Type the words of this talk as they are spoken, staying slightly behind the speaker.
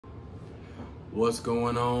What's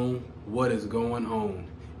going on? What is going on?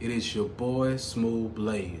 It is your boy Smooth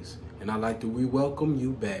Blaze, and I'd like to welcome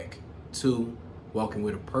you back to Walking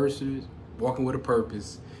with a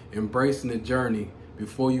Purpose, Embracing the Journey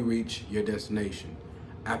Before You Reach Your Destination,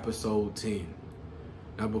 episode 10.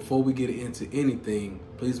 Now, before we get into anything,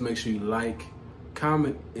 please make sure you like,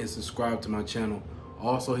 comment, and subscribe to my channel.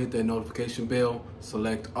 Also hit that notification bell,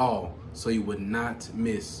 select all, so you would not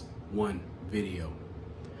miss one video.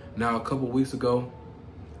 Now, a couple weeks ago,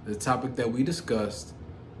 the topic that we discussed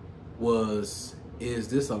was, is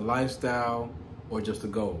this a lifestyle or just a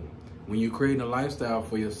goal? When you're creating a lifestyle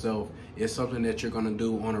for yourself, it's something that you're gonna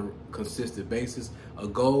do on a consistent basis. A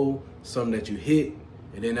goal, something that you hit,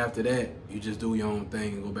 and then after that, you just do your own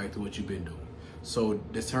thing and go back to what you've been doing. So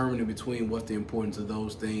determining between what's the importance of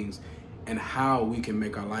those things and how we can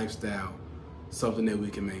make our lifestyle something that we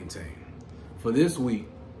can maintain. For this week,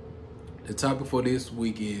 the topic for this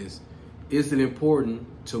week is it important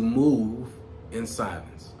to move in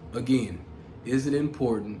silence? Again, is it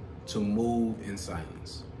important to move in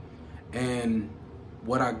silence? And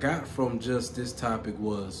what I got from just this topic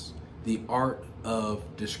was the art of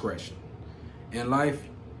discretion. In life,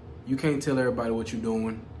 you can't tell everybody what you're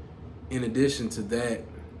doing. In addition to that,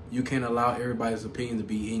 you can't allow everybody's opinion to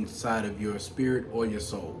be inside of your spirit or your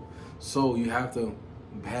soul. So you have to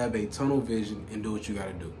have a tunnel vision and do what you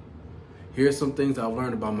gotta do. Here's some things I've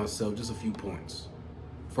learned about myself, just a few points.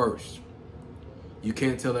 First, you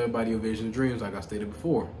can't tell everybody your vision and dreams, like I stated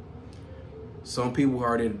before. Some people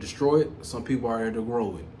are there to destroy it, some people are there to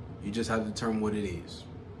grow it. You just have to determine what it is.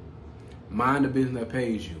 Mind the business that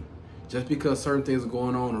pays you. Just because certain things are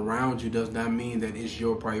going on around you does not mean that it's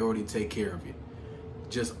your priority to take care of it.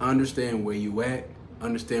 Just understand where you at,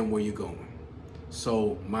 understand where you're going.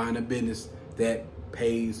 So mind the business that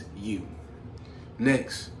pays you.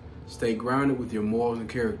 Next, stay grounded with your morals and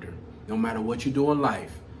character. No matter what you do in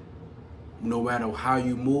life, no matter how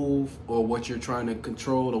you move or what you're trying to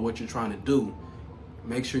control or what you're trying to do,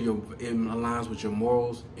 make sure it aligns with your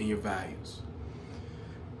morals and your values.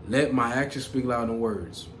 Let my actions speak louder than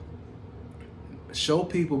words. Show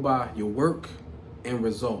people by your work and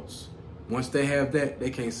results. Once they have that,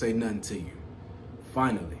 they can't say nothing to you.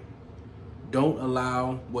 Finally, don't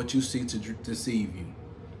allow what you see to deceive you.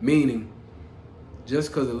 Meaning, just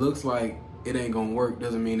because it looks like it ain't gonna work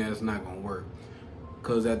doesn't mean that it's not gonna work.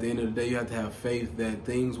 Because at the end of the day, you have to have faith that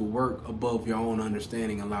things will work above your own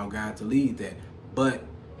understanding. Allow God to lead that. But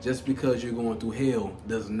just because you're going through hell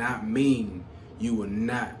does not mean you will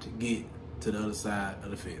not get to the other side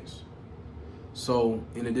of the fence. So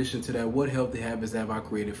in addition to that, what healthy habits have I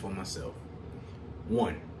created for myself?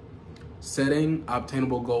 1, setting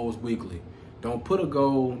obtainable goals weekly. Don't put a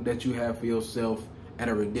goal that you have for yourself at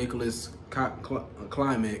a ridiculous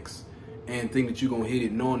climax and think that you're going to hit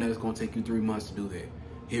it knowing that it's going to take you 3 months to do that.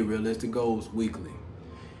 Hit realistic goals weekly.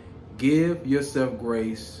 Give yourself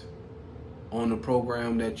grace on the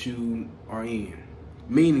program that you are in.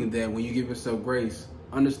 Meaning that when you give yourself grace,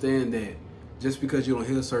 understand that just because you don't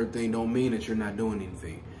hit a certain thing don't mean that you're not doing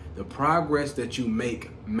anything. The progress that you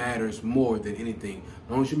make matters more than anything.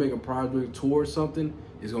 As long as you make a progress towards something,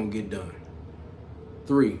 it's going to get done.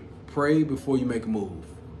 3, pray before you make a move.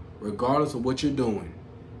 Regardless of what you're doing,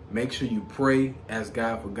 make sure you pray, ask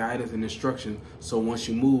God for guidance and instruction, so once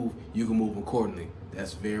you move, you can move accordingly.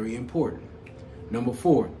 That's very important. Number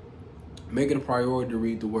 4, make it a priority to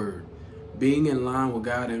read the Word. Being in line with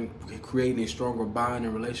God and creating a stronger bond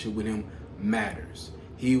and relationship with Him matters.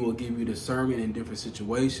 He will give you discernment in different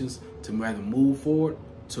situations to rather move forward,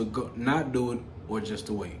 to go, not do it, or just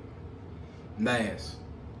to wait. Last,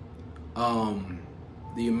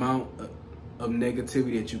 the amount of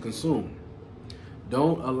negativity that you consume.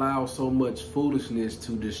 Don't allow so much foolishness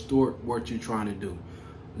to distort what you're trying to do.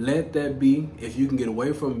 Let that be. If you can get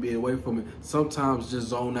away from it, be away from it. Sometimes just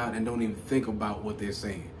zone out and don't even think about what they're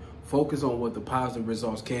saying. Focus on what the positive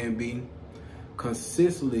results can be.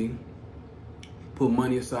 Consistently put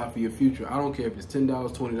money aside for your future. I don't care if it's $10,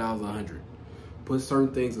 $20, $100. Put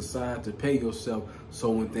certain things aside to pay yourself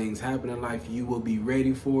so when things happen in life, you will be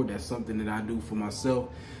ready for it. That's something that I do for myself.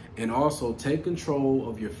 And also take control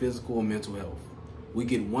of your physical and mental health. We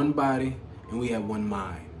get one body and we have one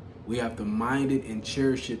mind. We have to mind it and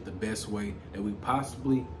cherish it the best way that we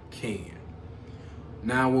possibly can.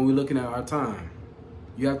 Now, when we're looking at our time,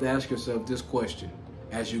 you have to ask yourself this question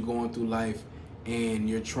as you're going through life and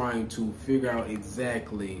you're trying to figure out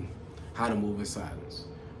exactly how to move in silence.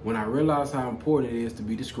 When I realized how important it is to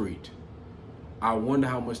be discreet, I wonder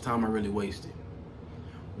how much time I really wasted.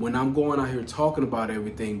 When I'm going out here talking about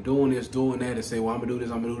everything, doing this, doing that, and say, well, I'm gonna do this,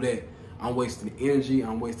 I'm gonna do that, I'm wasting energy,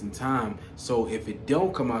 I'm wasting time. So if it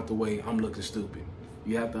don't come out the way, I'm looking stupid.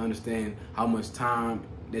 You have to understand how much time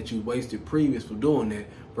that you wasted previous for doing that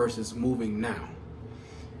versus moving now.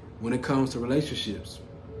 When it comes to relationships,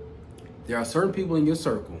 there are certain people in your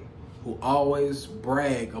circle who always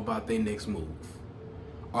brag about their next move.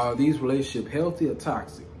 Are these relationships healthy or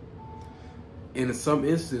toxic? And in some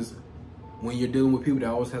instances, when you're dealing with people that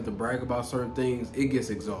always have to brag about certain things, it gets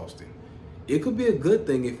exhausting. It could be a good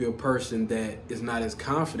thing if you're a person that is not as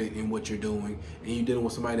confident in what you're doing and you're dealing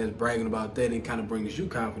with somebody that's bragging about that and kind of brings you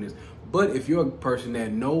confidence. But if you're a person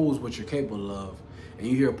that knows what you're capable of and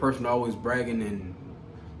you hear a person always bragging and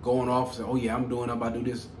going off and saying, oh yeah, I'm about to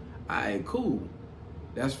do this, all right, cool.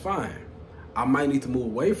 That's fine. I might need to move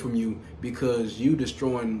away from you because you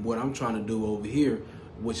destroying what I'm trying to do over here,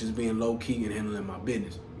 which is being low key and handling my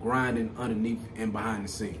business, grinding underneath and behind the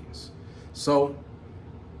scenes. So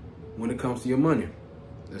when it comes to your money,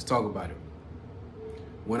 let's talk about it.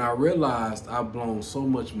 When I realized I've blown so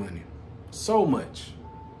much money, so much,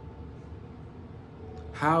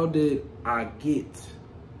 how do I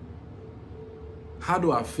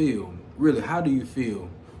feel? Really, how do you feel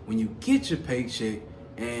when you get your paycheck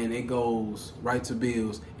and it goes right to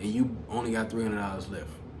bills and you only got $300 left?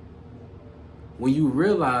 When you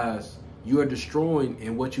realize you are destroying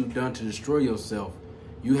and what you've done to destroy yourself,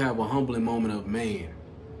 you have a humbling moment of, man,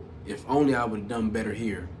 if only I would have done better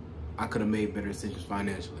here, I could have made better decisions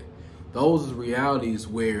financially. Those are realities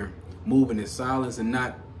where moving in silence and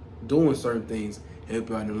not doing certain things help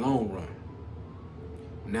you out in the long run.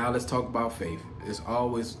 Now let's talk about faith. It's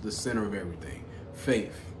always the center of everything.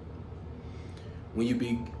 Faith.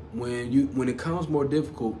 When it comes more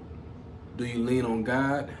difficult, do you lean on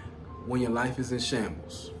God when your life is in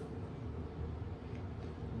shambles?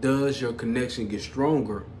 Does your connection get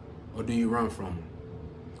stronger or do you run from them?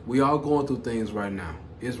 We all going through things right now.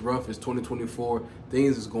 It's rough. It's 2024.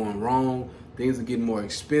 Things is going wrong. Things are getting more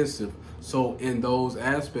expensive. So in those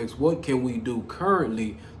aspects, what can we do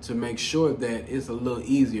currently to make sure that it's a little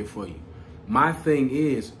easier for you? My thing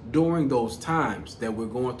is, during those times that we're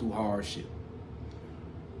going through hardship,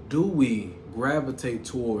 do we gravitate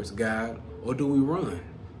towards God or do we run?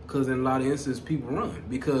 Because in a lot of instances, people run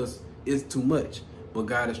because it's too much. But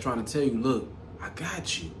God is trying to tell you, look, I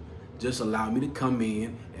got you. Just allow me to come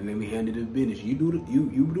in and let me handle the business. You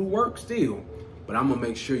do work still, but I'm gonna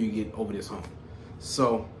make sure you get over this hump.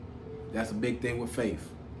 So that's a big thing with faith.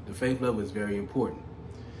 The faith level is very important.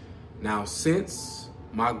 Now, since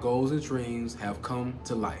my goals and dreams have come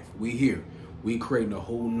to life, we here. We creating a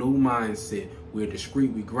whole new mindset. We're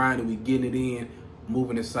discreet, we grinding, we getting it in,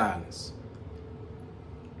 moving in silence.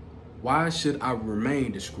 Why should I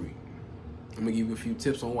remain discreet? I'm gonna give you a few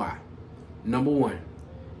tips on why. Number one,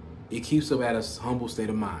 it keeps up at a humble state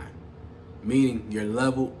of mind. Meaning you're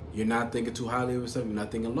level, you're not thinking too highly of yourself, you're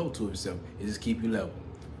not thinking low to yourself. It just keeps you level.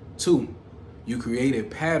 Two, you create a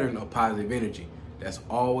pattern of positive energy. That's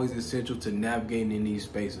always essential to navigating in these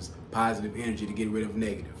spaces. Positive energy to get rid of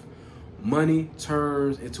negative. Money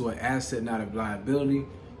turns into an asset, not a liability.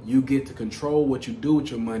 You get to control what you do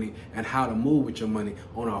with your money and how to move with your money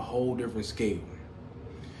on a whole different scale.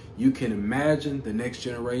 You can imagine the next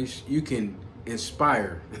generation. You can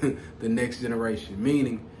inspire the next generation,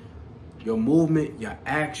 meaning your movement, your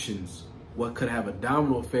actions, what could have a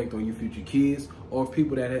domino effect on your future kids or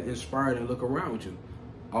people that have inspired and look around you.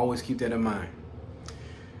 Always keep that in mind.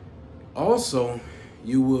 Also,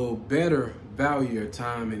 you will better value your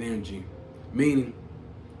time and energy, meaning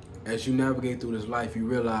as you navigate through this life, you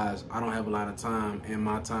realize I don't have a lot of time and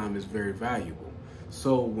my time is very valuable.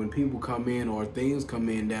 So when people come in or things come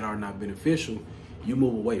in that are not beneficial, you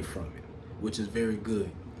move away from it, which is very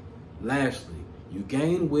good. Lastly, you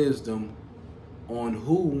gain wisdom on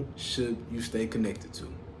who should you stay connected to.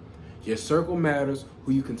 Your circle matters,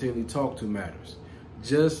 who you continually talk to matters.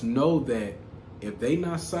 Just know that if they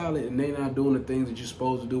not solid and they not doing the things that you're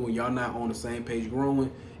supposed to do and y'all not on the same page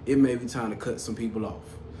growing, it may be time to cut some people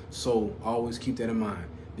off. So always keep that in mind.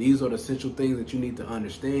 These are the essential things that you need to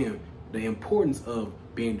understand, the importance of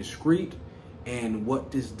being discreet and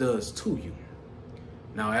what this does to you.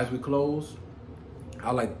 Now, as we close,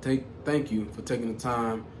 I'd like to thank you for taking the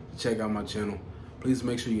time to check out my channel. Please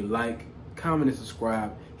make sure you like, comment, and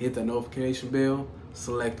subscribe. Hit that notification bell,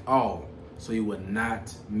 select all, so you will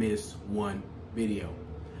not miss one video.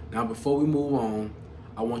 Now, before we move on,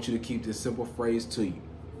 I want you to keep this simple phrase to you.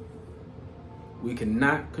 We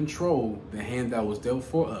cannot control the hand that was dealt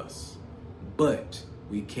for us, but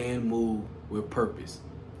we can move with purpose.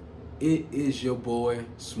 It is your boy,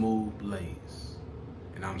 Smooth Blaze,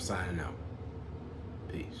 and I'm signing out.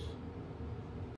 Peace.